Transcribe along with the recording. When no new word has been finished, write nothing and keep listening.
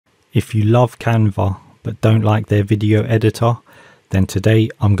If you love Canva but don't like their video editor, then today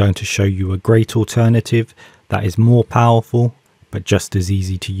I'm going to show you a great alternative that is more powerful but just as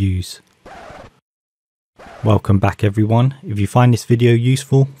easy to use. Welcome back everyone. If you find this video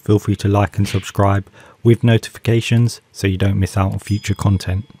useful, feel free to like and subscribe with notifications so you don't miss out on future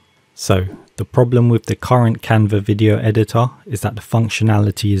content. So the problem with the current Canva video editor is that the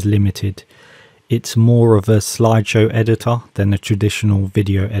functionality is limited. It's more of a slideshow editor than a traditional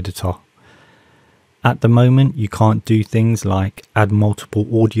video editor. At the moment, you can't do things like add multiple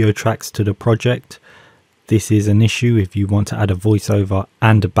audio tracks to the project. This is an issue if you want to add a voiceover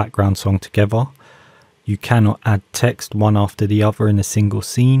and a background song together. You cannot add text one after the other in a single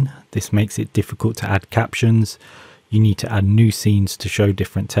scene. This makes it difficult to add captions. You need to add new scenes to show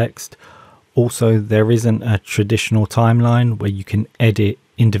different text. Also, there isn't a traditional timeline where you can edit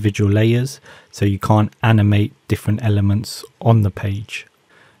individual layers, so you can't animate different elements on the page.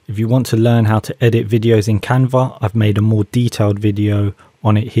 If you want to learn how to edit videos in Canva, I've made a more detailed video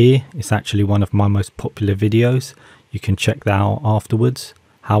on it here. It's actually one of my most popular videos. You can check that out afterwards.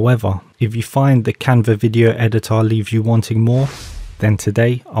 However, if you find the Canva video editor leaves you wanting more, then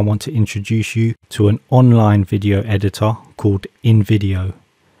today I want to introduce you to an online video editor called InVideo.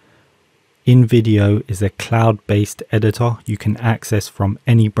 InVideo is a cloud-based editor you can access from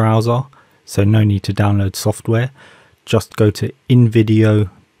any browser, so no need to download software. Just go to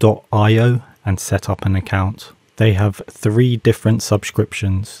InVideoio and set up an account. They have 3 different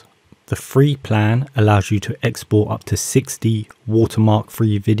subscriptions. The free plan allows you to export up to 60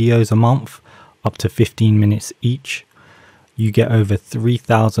 watermark-free videos a month, up to 15 minutes each. You get over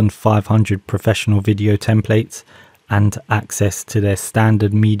 3,500 professional video templates and access to their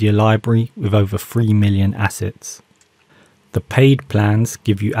standard media library with over 3 million assets. The paid plans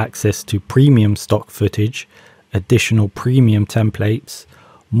give you access to premium stock footage, additional premium templates,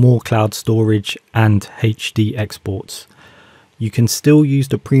 more cloud storage and HD exports. You can still use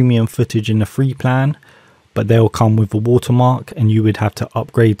the premium footage in the free plan, but they'll come with a watermark and you would have to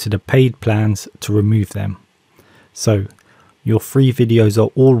upgrade to the paid plans to remove them. So your free videos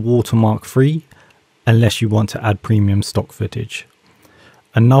are all watermark free unless you want to add premium stock footage.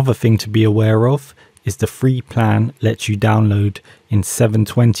 Another thing to be aware of is the free plan lets you download in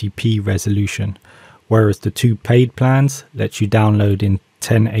 720p resolution, whereas the 2 paid plans let you download in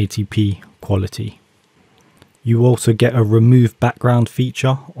 1080p quality. You also get a remove background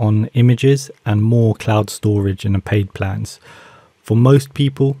feature on images and more cloud storage in the paid plans. For most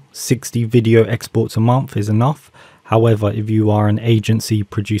people, 60 video exports a month is enough. However, if you are an agency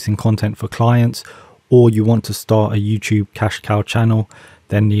producing content for clients, or you want to start a YouTube cash cow channel,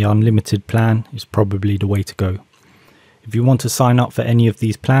 then the unlimited plan is probably the way to go. If you want to sign up for any of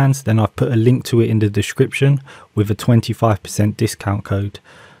these plans, then I've put a link to it in the description with a 25% discount code.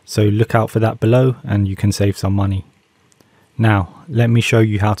 So look out for that below and you can save some money. Now, let me show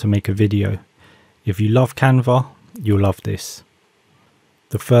you how to make a video. If you love Canva, you'll love this.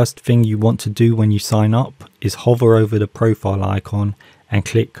 The first thing you want to do when you sign up is hover over the profile icon and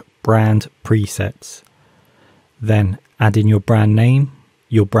click Brand Presets. Then add in your brand name,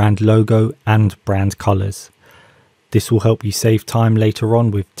 your brand logo and brand colors. This will help you save time later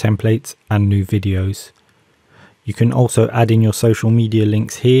on with templates and new videos. You can also add in your social media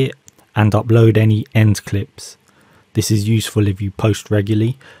links here and upload any end clips. This is useful if you post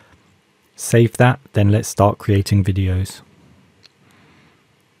regularly. Save that, then let's start creating videos.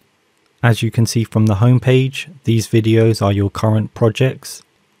 As you can see from the home page, these videos are your current projects.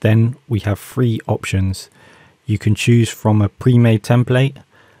 Then we have 3 options. You can choose from a pre-made template,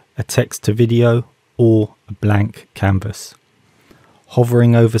 a text to video, or a blank canvas.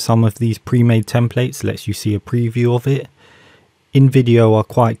 Hovering over some of these pre-made templates lets you see a preview of it. InVideo are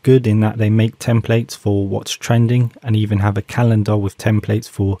quite good in that they make templates for what's trending and even have a calendar with templates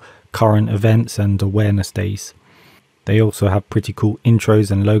for current events and awareness days. They also have pretty cool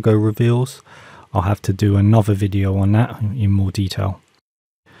intros and logo reveals. I'll have to do another video on that in more detail.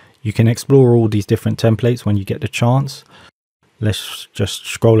 You can explore all these different templates when you get the chance. Let's just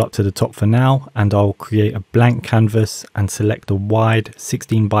scroll up to the top for now and I'll create a blank canvas and select a wide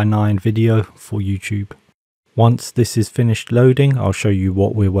 16:9 video for YouTube. Once this is finished loading, I'll show you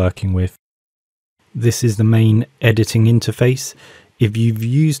what we're working with. This is the main editing interface. If you've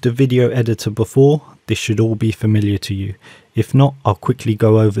used a video editor before, this should all be familiar to you. If not, I'll quickly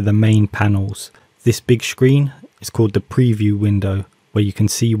go over the main panels. This big screen is called the preview window, where you can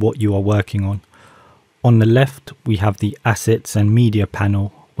see what you are working on. On the left, we have the assets and media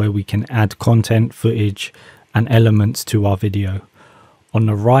panel, where we can add content, footage, and elements to our video. On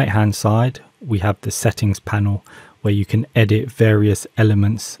the right hand side, we have the settings panel, where you can edit various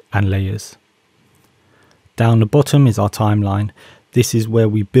elements and layers. Down the bottom is our timeline. This is where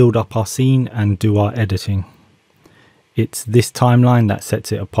we build up our scene and do our editing. It's this timeline that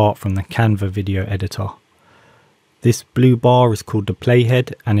sets it apart from the Canva video editor. This blue bar is called the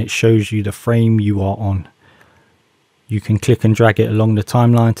playhead and it shows you the frame you are on. You can click and drag it along the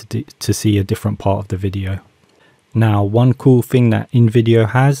timeline to see a different part of the video. Now, one cool thing that InVideo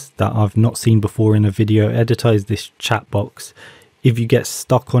has that I've not seen before in a video editor is this chat box. If you get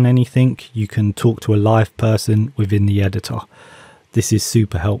stuck on anything, you can talk to a live person within the editor. This is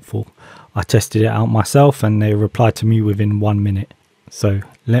super helpful. I tested it out myself and they replied to me within 1 minute. So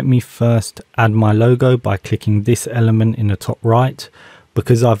let me first add my logo by clicking this element in the top right.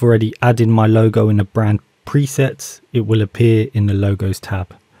 Because I've already added my logo in the brand presets, it will appear in the logos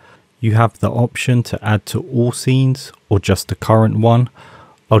tab. You have the option to add to all scenes or just the current one.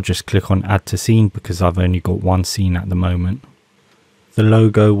 I'll just click on add to scene because I've only got one scene at the moment. The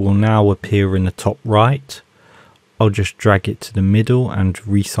logo will now appear in the top right. I'll just drag it to the middle and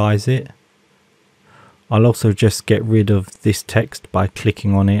resize it. I'll also just get rid of this text by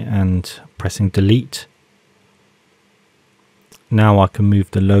clicking on it and pressing delete. Now I can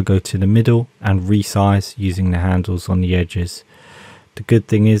move the logo to the middle and resize using the handles on the edges. The good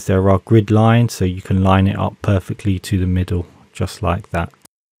thing is there are grid lines, so you can line it up perfectly to the middle, just like that.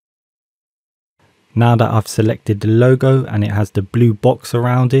 Now that I've selected the logo and it has the blue box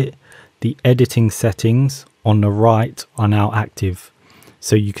around it, the editing settings on the right are now active.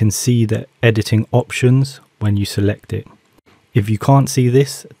 So you can see the editing options when you select it. If you can't see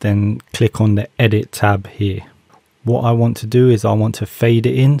this, then click on the edit tab here. What I want to do is I want to fade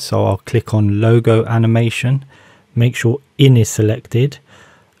it in, so I'll click on logo animation, make sure in is selected,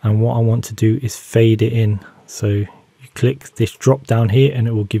 and what I want to do is fade it in. So you click this drop down here and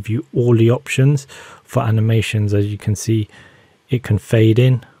it will give you all the options for animations. As you can see, it can fade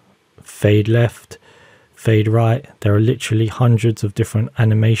in, fade left, fade right. There are literally hundreds of different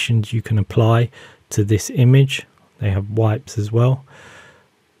animations you can apply to this image. They have wipes as well.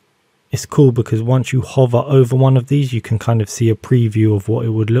 It's cool because once you hover over one of these, you can kind of see a preview of what it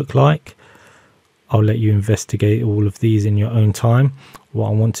would look like. I'll let you investigate all of these in your own time. What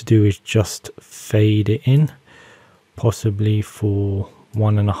I want to do is just fade it in, possibly for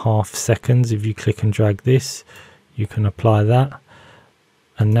 1.5 seconds. If you click and drag this, you can apply that.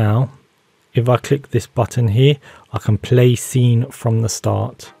 And now, if I click this button here, I can play scene from the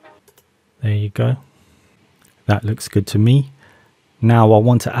start. There you go. That looks good to me. Now I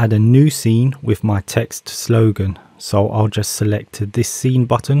want to add a new scene with my text slogan. So I'll just select this scene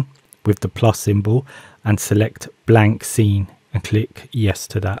button with the plus symbol and select blank scene and click yes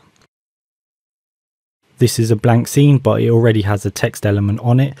to that. This is a blank scene, but it already has a text element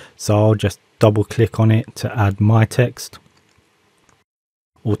on it. So I'll just double click on it to add my text.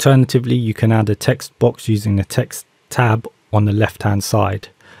 Alternatively, you can add a text box using the text tab on the left hand side.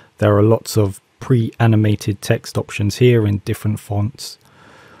 There are lots of pre-animated text options here in different fonts.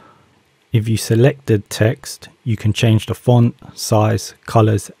 If you select the text, you can change the font, size,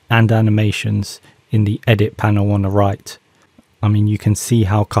 colors and animations in the edit panel on the right. I mean, you can see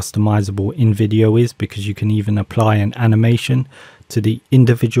how customizable InVideo is because you can even apply an animation to the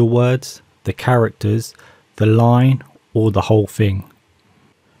individual words, the characters, the line or the whole thing.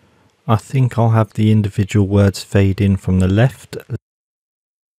 I think I'll have the individual words fade in from the left.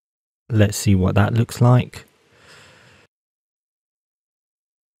 Let's see what that looks like.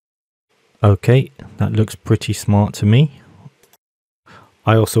 Okay, that looks pretty smart to me.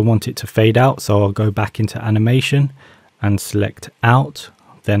 I also want it to fade out, so I'll go back into animation and select out,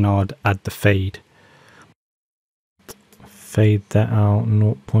 then I'd add the fade. Fade that out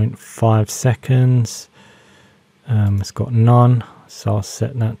 0.5 seconds. It's got none, so I'll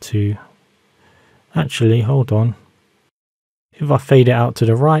set that to, actually hold on. If I fade it out to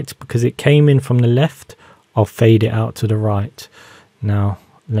the right, because it came in from the left, I'll fade it out to the right. Now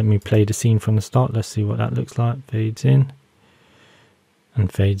let me play the scene from the start. Let's see what that looks like. Fades in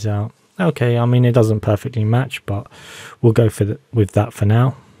and fades out. Okay, I mean it doesn't perfectly match, but we'll go with that for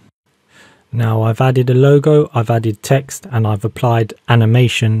now. Now I've added a logo, I've added text, and I've applied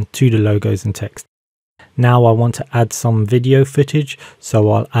animation to the logos and text. Now I want to add some video footage,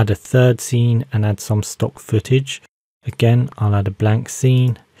 so I'll add a third scene and add some stock footage. Again, I'll add a blank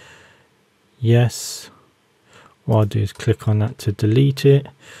scene. Yes. What I'll do is click on that to delete it.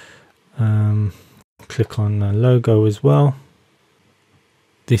 Click on the logo as well.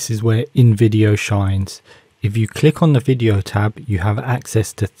 This is where InVideo shines. If you click on the video tab, you have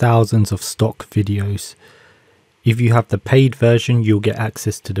access to thousands of stock videos. If you have the paid version, you'll get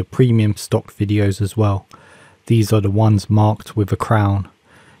access to the premium stock videos as well. These are the ones marked with a crown.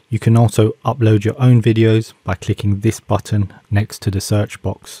 You can also upload your own videos by clicking this button next to the search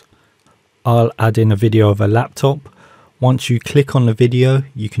box. I'll add in a video of a laptop. Once you click on the video,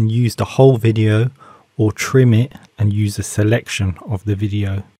 you can use the whole video or trim it and use a selection of the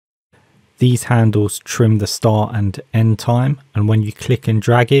video. These handles trim the start and end time, and when you click and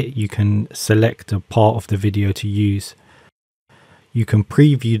drag it, you can select a part of the video to use. You can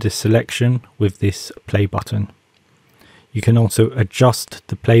preview the selection with this play button. You can also adjust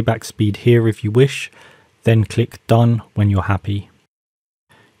the playback speed here if you wish, then click done when you're happy.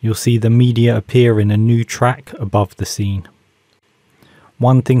 You'll see the media appear in a new track above the scene.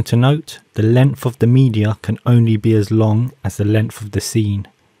 One thing to note, the length of the media can only be as long as the length of the scene.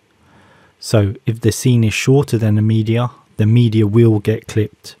 So if the scene is shorter than the media will get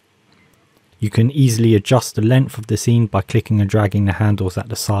clipped. You can easily adjust the length of the scene by clicking and dragging the handles at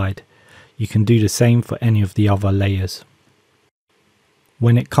the side. You can do the same for any of the other layers.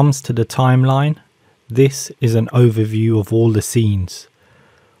 When it comes to the timeline, this is an overview of all the scenes.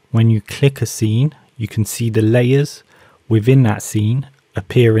 When you click a scene, you can see the layers within that scene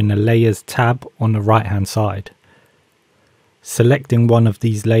appear in the Layers tab on the right hand side. Selecting one of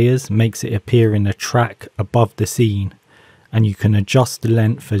these layers makes it appear in a track above the scene, and you can adjust the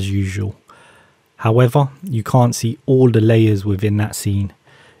length as usual. However, you can't see all the layers within that scene.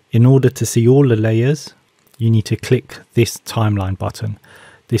 In order to see all the layers, you need to click this timeline button.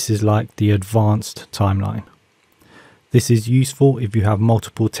 This is like the advanced timeline. This is useful if you have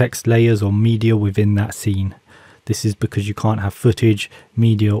multiple text layers or media within that scene. This is because you can't have footage,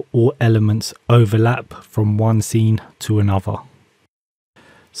 media or elements overlap from one scene to another.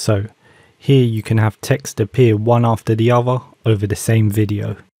 So here you can have text appear one after the other over the same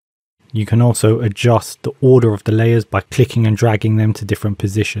video. You can also adjust the order of the layers by clicking and dragging them to different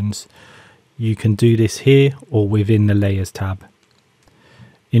positions. You can do this here or within the Layers tab.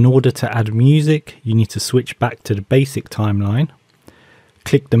 In order to add music, you need to switch back to the basic timeline.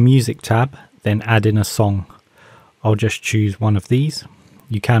 Click the Music tab, then add in a song. I'll just choose one of these.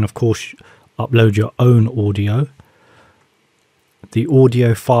 You can of course upload your own audio. The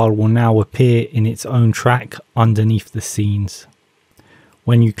audio file will now appear in its own track underneath the scenes.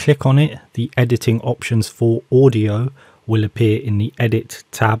 When you click on it, the editing options for audio will appear in the Edit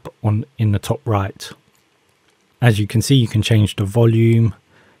tab in the top right. As you can see, you can change the volume,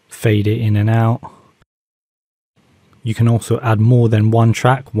 fade it in and out. You can also add more than one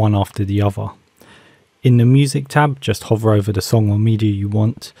track, one after the other. In the Music tab, just hover over the song or media you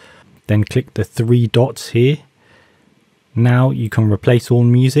want, then click the three dots here. Now you can replace all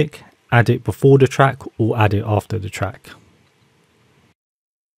music, add it before the track or add it after the track.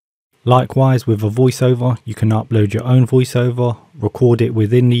 Likewise with a voiceover, you can upload your own voiceover, record it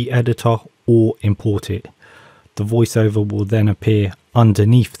within the editor or import it. The voiceover will then appear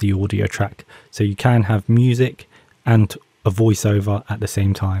underneath the audio track, so you can have music and a voiceover at the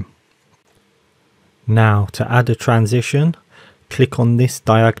same time. Now to add a transition, click on this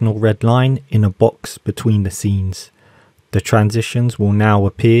diagonal red line in a box between the scenes. The transitions will now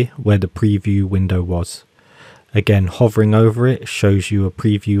appear where the preview window was. Again, hovering over it shows you a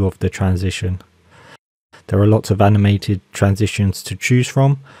preview of the transition. There are lots of animated transitions to choose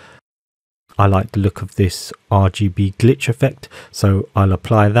from. I like the look of this RGB glitch effect, so I'll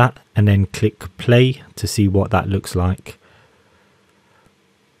apply that and then click play to see what that looks like.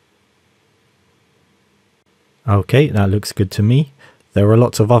 Okay, that looks good to me. There are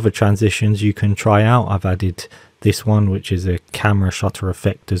lots of other transitions you can try out. I've added this one, which is a camera shutter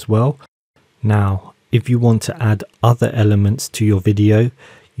effect as well. Now, if you want to add other elements to your video,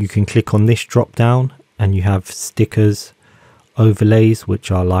 you can click on this drop down and you have stickers, overlays,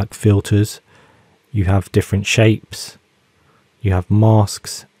 which are like filters. You have different shapes, you have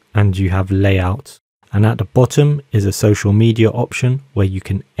masks, and you have layouts. And at the bottom is a social media option where you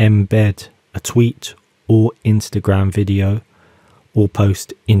can embed a tweet or Instagram video or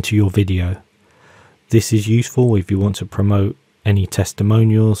post into your video. This is useful if you want to promote any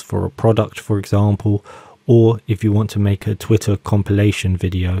testimonials for a product, for example, or if you want to make a Twitter compilation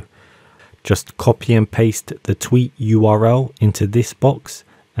video. Just copy and paste the tweet URL into this box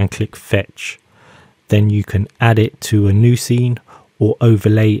and click fetch. Then you can add it to a new scene or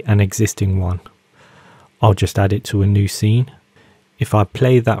overlay an existing one. I'll just add it to a new scene. If I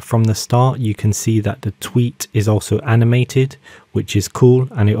play that from the start, you can see that the tweet is also animated, which is cool,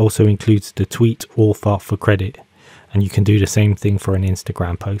 and it also includes the tweet author for credit. And you can do the same thing for an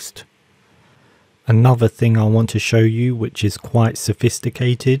Instagram post. Another thing I want to show you, which is quite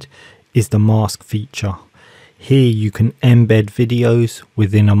sophisticated, is the mask feature. Here you can embed videos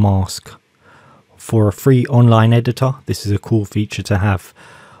within a mask. For a free online editor, this is a cool feature to have.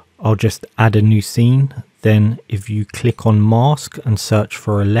 I'll just add a new scene. Then if you click on mask and search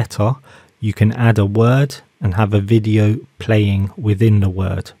for a letter, you can add a word and have a video playing within the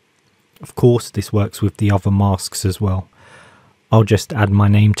word. Of course, this works with the other masks as well. I'll just add my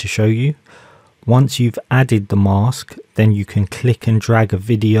name to show you. Once you've added the mask, then you can click and drag a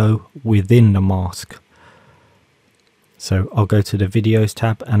video within the mask. So I'll go to the videos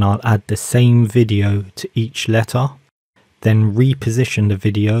tab and I'll add the same video to each letter, then reposition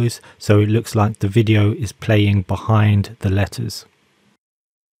the videos so it looks like the video is playing behind the letters.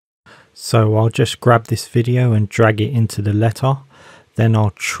 So I'll just grab this video and drag it into the letter. Then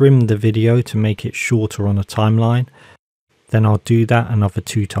I'll trim the video to make it shorter on the timeline. Then I'll do that another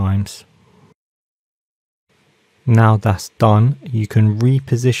 2 times. Now that's done, you can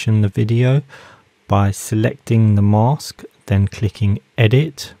reposition the video by selecting the mask, then clicking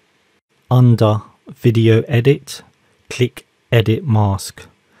edit. Under video edit, click edit mask.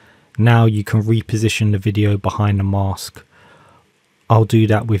 Now you can reposition the video behind the mask. I'll do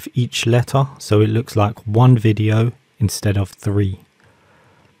that with each letter so it looks like one video instead of 3.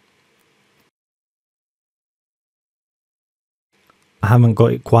 I haven't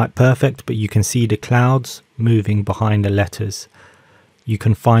got it quite perfect, but you can see the clouds moving behind the letters. You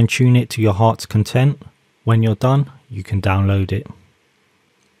can fine tune it to your heart's content. When you're done, you can download it.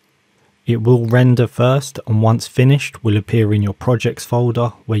 It will render first, and once finished will appear in your projects folder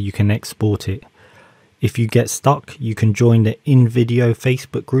where you can export it. If you get stuck, you can join the InVideo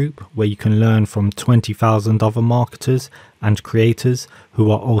Facebook group where you can learn from 20,000 other marketers and creators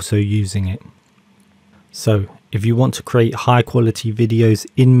who are also using it. So if you want to create high quality videos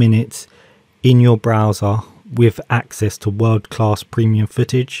in minutes in your browser with access to world-class premium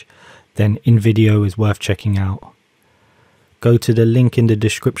footage, then InVideo is worth checking out. Go to the link in the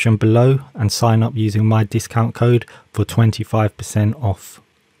description below and sign up using my discount code for 25% off.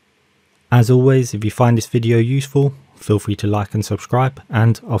 As always, if you find this video useful, feel free to like and subscribe,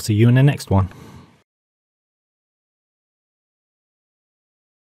 and I'll see you in the next one.